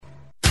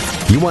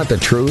You want the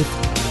truth?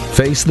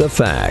 Face the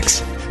facts.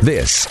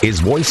 This is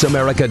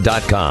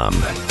VoiceAmerica.com.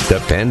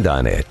 Depend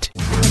on it.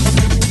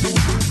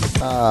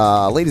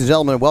 Ladies and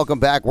gentlemen, welcome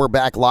back. We're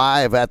back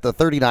live at the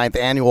 39th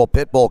Annual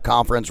Pitbull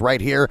Conference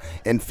right here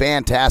in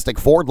fantastic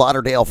Fort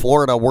Lauderdale,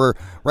 Florida. We're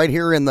right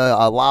here in the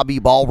lobby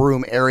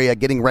ballroom area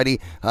getting ready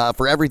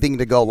for everything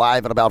to go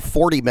live in about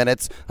 40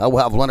 minutes. We'll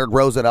have Leonard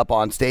Rosen up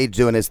on stage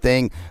doing his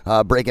thing,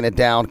 breaking it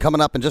down. Coming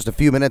up in just a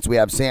few minutes, we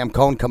have Sam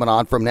Cohn coming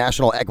on from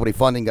National Equity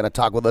Funding, going to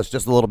talk with us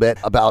just a little bit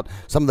about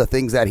some of the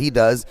things that he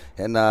does.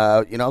 And,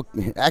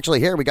 actually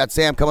here we got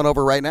Sam coming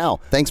over right now.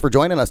 Thanks for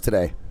joining us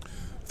today.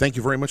 Thank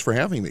you very much for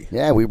having me.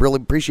 Yeah, we really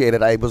appreciate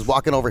it. I was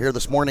walking over here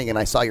this morning and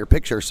I saw your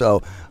picture.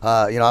 So,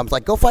 I was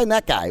like, go find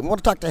that guy. We want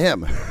to talk to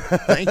him.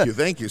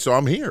 Thank you. So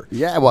I'm here.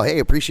 Yeah, well, hey,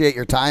 appreciate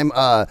your time.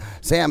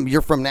 Sam,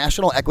 you're from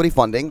National Equity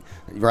Funding,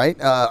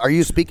 right? Are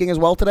you speaking as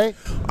well today?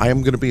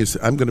 I'm going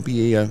to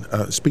be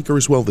a speaker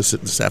as well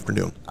this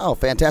afternoon. Oh,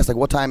 fantastic.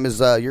 What time is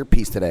your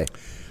piece today?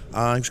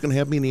 He's going to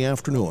have me in the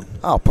afternoon.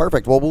 Oh,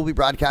 perfect. Well, we'll be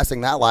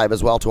broadcasting that live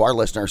as well to our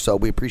listeners, so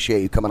we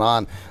appreciate you coming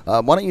on.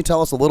 Why don't you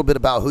tell us a little bit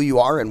about who you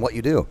are and what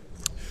you do?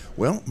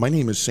 Well, my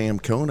name is Sam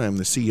Cohn. I'm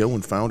the CEO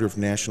and founder of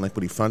National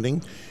Equity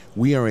Funding.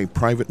 We are a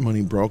private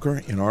money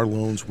broker, and our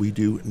loans we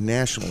do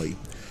nationally.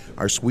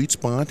 Our sweet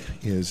spot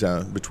is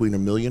between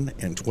 $1 million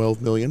and $12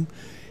 million,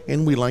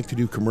 and we like to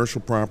do commercial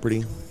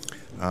property,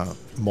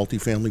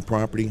 multifamily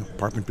property,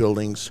 apartment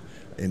buildings,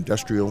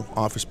 industrial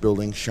office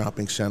buildings,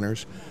 shopping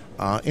centers,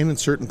 and in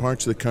certain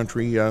parts of the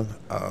country,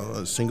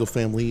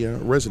 single-family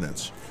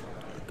residence.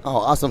 Oh,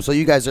 awesome. So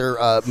you guys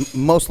are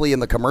mostly in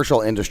the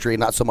commercial industry,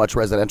 not so much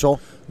residential?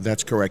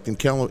 That's correct. In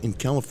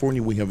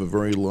California, we have a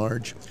very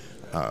large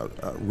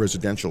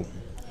residential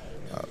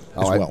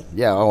as well.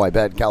 I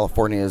bet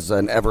California is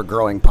an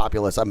ever-growing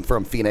populace. I'm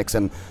from Phoenix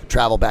and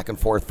travel back and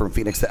forth from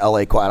Phoenix to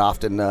L.A. quite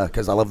often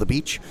because I love the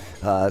beach.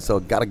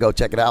 So got to go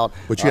check it out.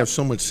 But you have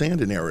so much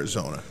sand in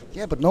Arizona.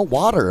 Yeah, but no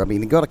water. I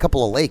mean, you go to a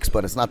couple of lakes,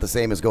 but it's not the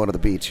same as going to the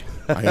beach.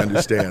 I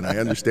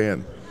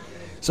understand.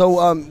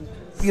 So,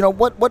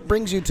 what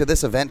brings you to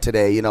this event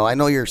today? I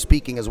know you're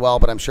speaking as well,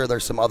 but I'm sure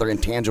there's some other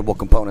intangible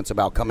components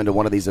about coming to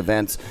one of these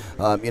events.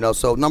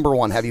 So number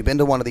one, have you been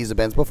to one of these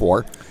events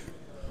before?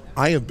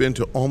 I have been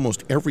to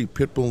almost every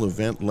Pitbull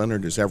event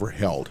Leonard has ever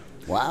held.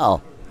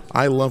 Wow.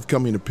 I love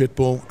coming to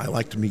Pitbull. I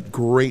like to meet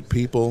great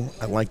people.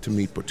 I like to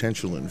meet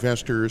potential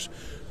investors,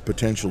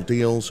 potential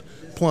deals.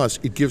 Plus,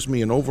 it gives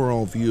me an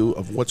overall view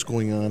of what's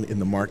going on in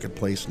the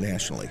marketplace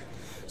nationally.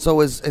 So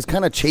is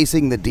kind of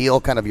chasing the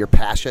deal kind of your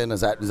passion?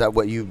 Is that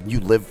what you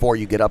live for?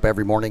 You get up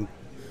every morning?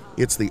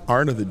 It's the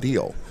art of the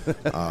deal.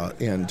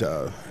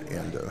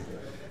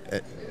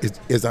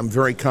 As I'm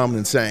very common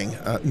in saying,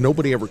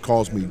 nobody ever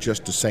calls me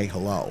just to say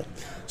hello.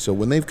 So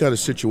when they've got a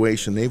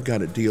situation, they've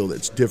got a deal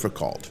that's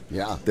difficult,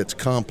 that's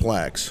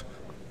complex,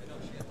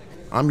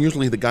 I'm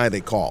usually the guy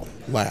they call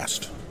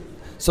last.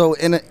 So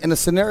in a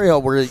scenario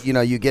where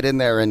you get in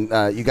there and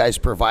you guys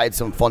provide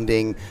some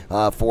funding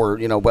for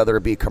whether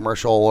it be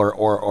commercial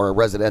or a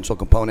residential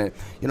component,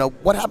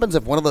 what happens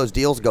if one of those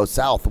deals goes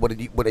south? What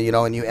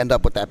and you end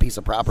up with that piece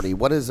of property?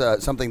 What is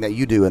something that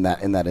you do in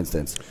that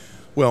instance?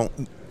 Well,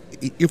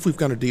 if we've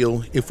got a deal,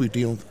 have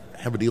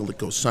a deal that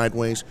goes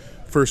sideways,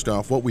 first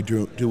off, what we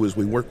do is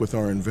we work with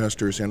our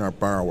investors and our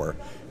borrower,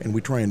 and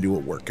we try and do a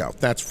workout.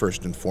 That's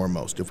first and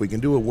foremost. If we can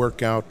do a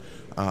workout,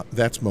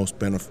 that's most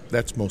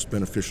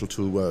beneficial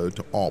to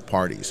all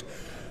parties.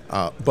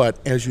 But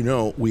as you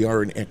know, we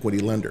are an equity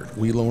lender.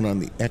 We loan on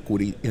the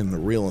equity in the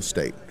real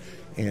estate,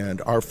 and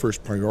our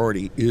first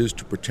priority is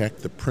to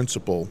protect the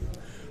principal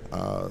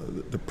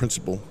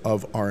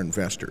of our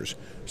investors.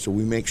 So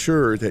we make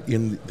sure that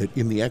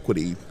in the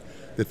equity,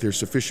 that there's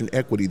sufficient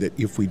equity that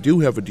if we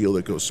do have a deal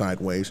that goes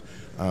sideways,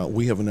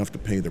 we have enough to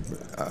pay them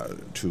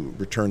to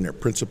return their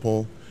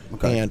principal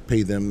and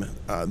pay them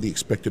the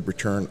expected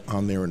return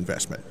on their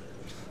investment.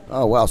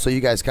 Oh, wow. So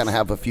you guys kind of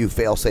have a few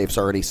fail-safes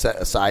already set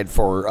aside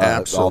for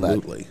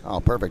Absolutely. all that.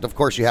 Oh, perfect. Of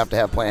course, you have to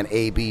have plan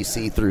A, B,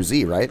 C through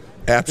Z, right?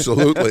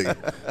 Absolutely.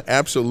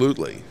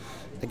 Absolutely.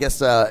 I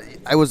guess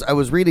I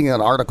was reading an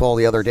article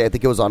the other day. I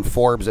think it was on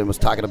Forbes, and was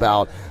talking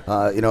about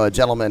a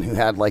gentleman who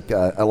had like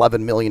a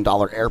 $11 million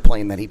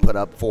airplane that he put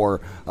up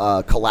for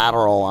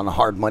collateral on a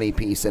hard money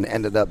piece, and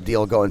ended up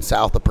deal going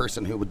south. The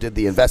person who did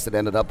the invested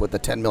ended up with a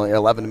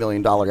 $11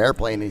 million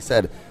airplane. And he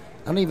said,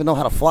 I don't even know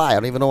how to fly. I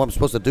don't even know what I'm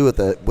supposed to do with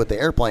the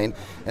airplane.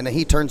 And then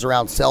he turns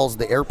around, sells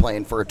the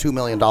airplane for a $2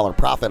 million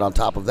profit on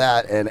top of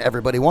that, and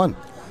everybody won.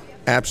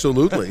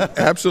 Absolutely.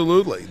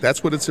 Absolutely.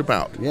 That's what it's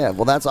about. Yeah,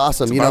 well, that's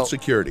awesome. It's about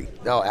security.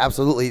 Oh,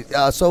 absolutely.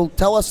 So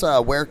tell us,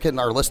 where can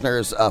our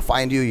listeners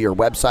find you, your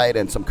website,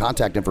 and some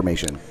contact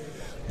information?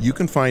 You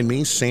can find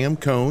me, Sam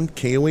Cohn,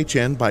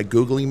 K-O-H-N, by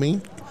Googling me.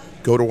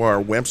 Go to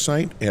our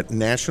website at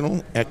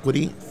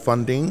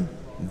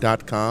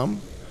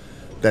nationalequityfunding.com.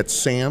 That's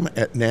Sam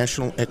at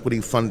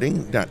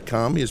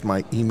nationalequityfunding.com is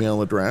my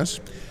email address.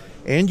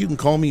 And you can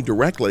call me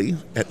directly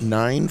at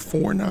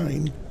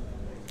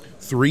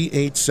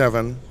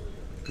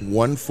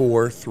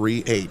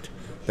 949-387-1438.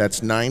 That's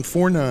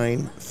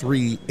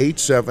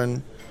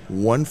 949-387-1438.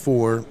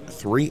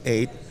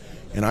 888-878-1438,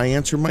 and I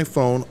answer my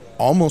phone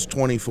almost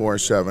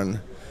 24/7.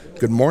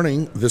 Good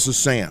morning, this is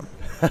Sam.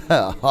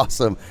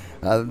 Awesome.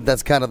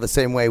 That's kind of the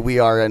same way we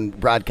are in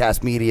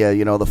broadcast media.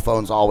 You know, the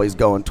phone's always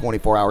going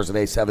 24 hours a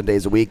day, 7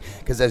 days a week.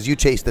 Because as you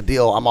chase the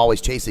deal, I'm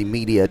always chasing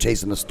media,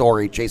 chasing the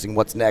story, chasing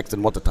what's next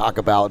and what to talk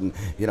about and,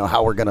 you know,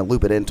 how we're going to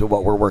loop it into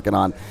what we're working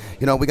on.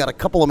 You know, we got a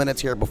couple of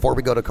minutes here before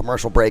we go to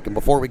commercial break. And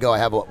before we go, I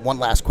have one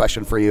last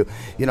question for you.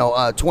 You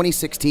know,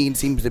 2016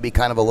 seems to be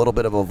kind of a little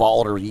bit of a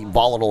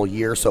volatile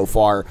year so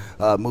far,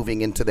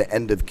 moving into the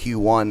end of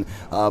Q1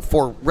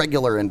 for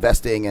regular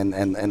investing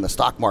and the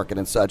stock market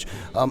and such.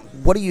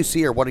 What do you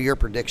see, or what are your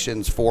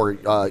predictions for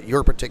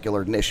your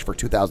particular niche for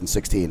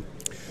 2016?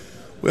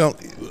 Well,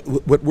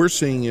 what we're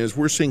seeing is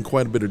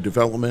quite a bit of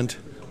development,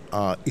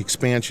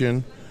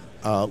 expansion.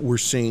 We're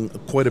seeing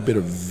quite a bit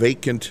of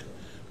vacant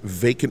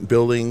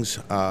buildings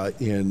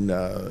in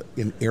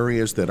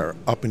areas that are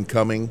up and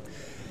coming,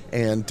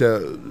 and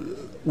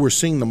we're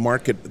seeing the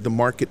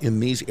market in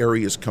these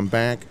areas come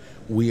back.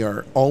 We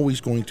are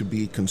always going to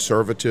be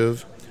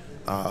conservative.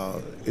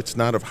 It's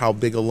not of how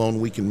big a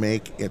loan we can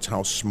make; it's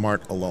how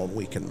smart a loan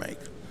we can make.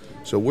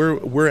 So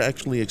we're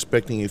actually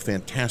expecting a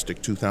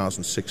fantastic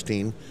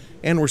 2016,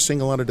 and we're seeing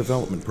a lot of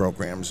development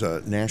programs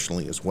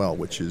nationally as well,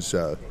 which is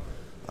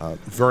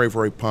very,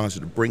 very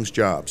positive. Brings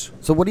jobs.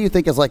 So what do you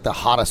think is like the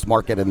hottest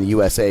market in the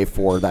USA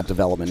for that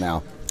development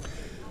now?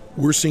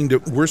 We're seeing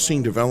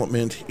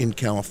development in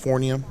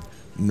California,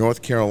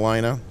 North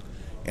Carolina,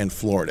 and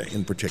Florida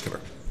in particular.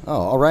 Oh,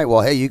 all right.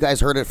 Well, hey, you guys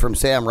heard it from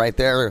Sam right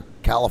there.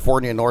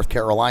 California, North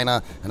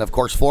Carolina, and of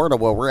course Florida,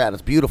 where we're at.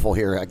 It's beautiful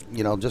here.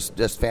 You know,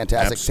 just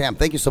fantastic. Sam,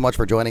 thank you so much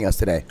for joining us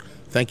today.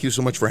 Thank you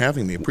so much for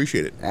having me.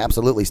 Appreciate it.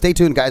 Absolutely. Stay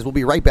tuned, guys. We'll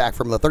be right back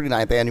from the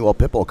 39th Annual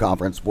Pitbull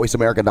Conference,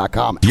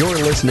 VoiceAmerica.com. You're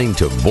listening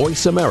to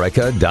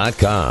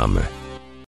VoiceAmerica.com.